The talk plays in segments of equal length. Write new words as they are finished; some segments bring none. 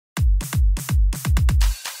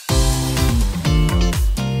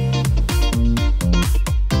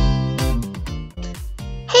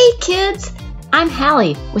kids! I'm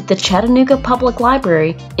Hallie with the Chattanooga Public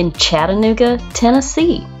Library in Chattanooga,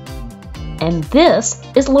 Tennessee. And this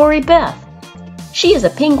is Lori Beth. She is a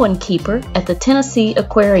penguin keeper at the Tennessee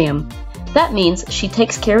Aquarium. That means she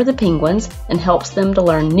takes care of the penguins and helps them to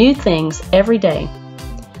learn new things every day.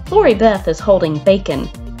 Lori Beth is holding Bacon,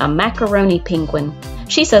 a macaroni penguin.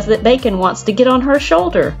 She says that Bacon wants to get on her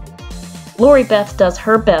shoulder. Lori Beth does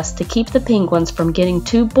her best to keep the penguins from getting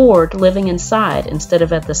too bored living inside instead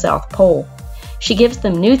of at the South Pole. She gives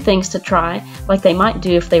them new things to try, like they might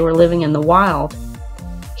do if they were living in the wild.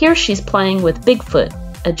 Here she's playing with Bigfoot,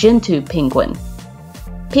 a gentoo penguin.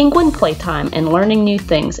 Penguin playtime and learning new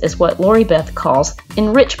things is what Lori Beth calls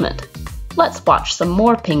enrichment. Let's watch some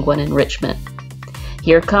more penguin enrichment.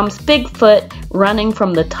 Here comes Bigfoot running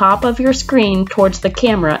from the top of your screen towards the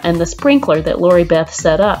camera and the sprinkler that Lori Beth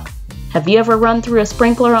set up. Have you ever run through a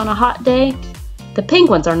sprinkler on a hot day? The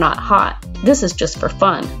penguins are not hot. This is just for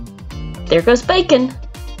fun. There goes Bacon.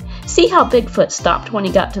 See how Bigfoot stopped when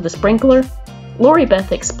he got to the sprinkler? Lori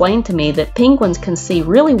Beth explained to me that penguins can see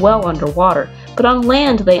really well underwater, but on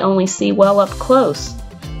land they only see well up close.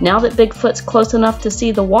 Now that Bigfoot's close enough to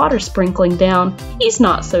see the water sprinkling down, he's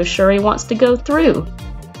not so sure he wants to go through.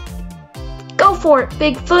 Go for it,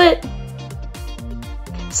 Bigfoot!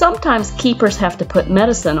 Sometimes keepers have to put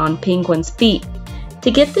medicine on penguins' feet. To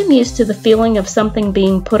get them used to the feeling of something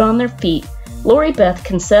being put on their feet, Lori Beth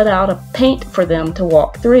can set out a paint for them to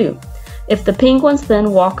walk through. If the penguins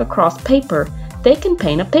then walk across paper, they can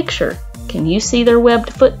paint a picture. Can you see their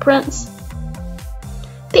webbed footprints?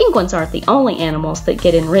 Penguins aren't the only animals that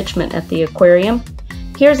get enrichment at the aquarium.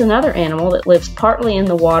 Here's another animal that lives partly in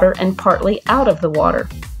the water and partly out of the water.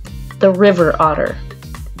 The river otter.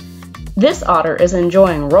 This otter is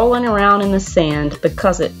enjoying rolling around in the sand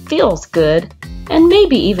because it feels good and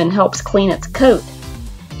maybe even helps clean its coat.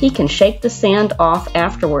 He can shake the sand off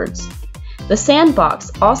afterwards. The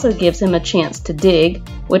sandbox also gives him a chance to dig,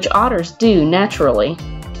 which otters do naturally.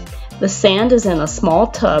 The sand is in a small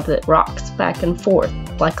tub that rocks back and forth,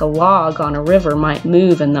 like a log on a river might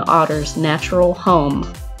move in the otter's natural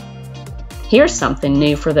home. Here's something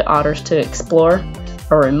new for the otters to explore,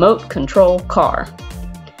 a remote control car.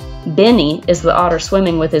 Benny is the otter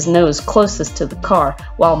swimming with his nose closest to the car,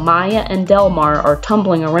 while Maya and Delmar are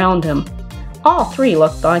tumbling around him. All three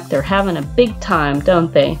look like they're having a big time,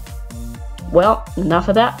 don't they? Well, enough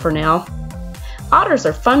of that for now. Otters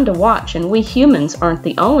are fun to watch, and we humans aren't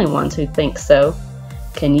the only ones who think so.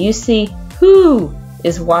 Can you see who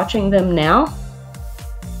is watching them now?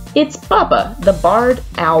 It's Bubba, the barred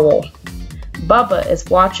owl. Bubba is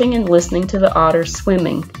watching and listening to the otters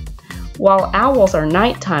swimming. While owls are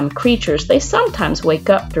nighttime creatures, they sometimes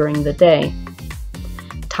wake up during the day.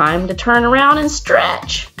 Time to turn around and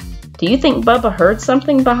stretch. Do you think Bubba heard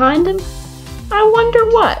something behind him? I wonder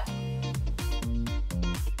what.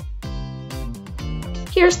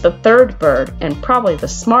 Here's the third bird, and probably the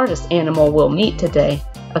smartest animal we'll meet today,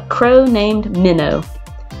 a crow named Minnow.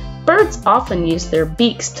 Birds often use their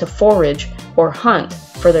beaks to forage or hunt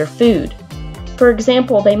for their food. For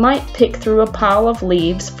example, they might pick through a pile of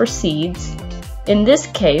leaves for seeds. In this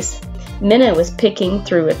case, Minnow is picking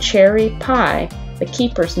through a cherry pie the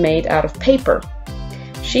keepers made out of paper.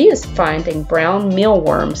 She is finding brown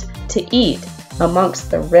mealworms to eat amongst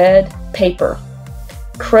the red paper.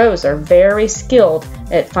 Crows are very skilled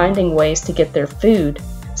at finding ways to get their food.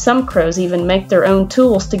 Some crows even make their own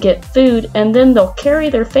tools to get food, and then they'll carry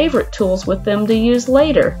their favorite tools with them to use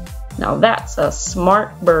later. Now that's a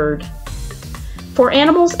smart bird. For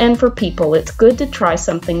animals and for people, it's good to try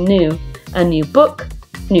something new. A new book,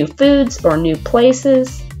 new foods, or new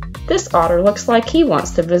places. This otter looks like he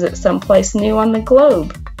wants to visit someplace new on the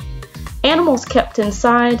globe. Animals kept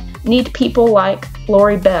inside need people like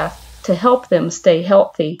Lori Beth to help them stay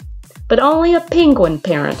healthy. But only a penguin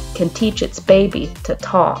parent can teach its baby to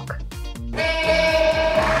talk.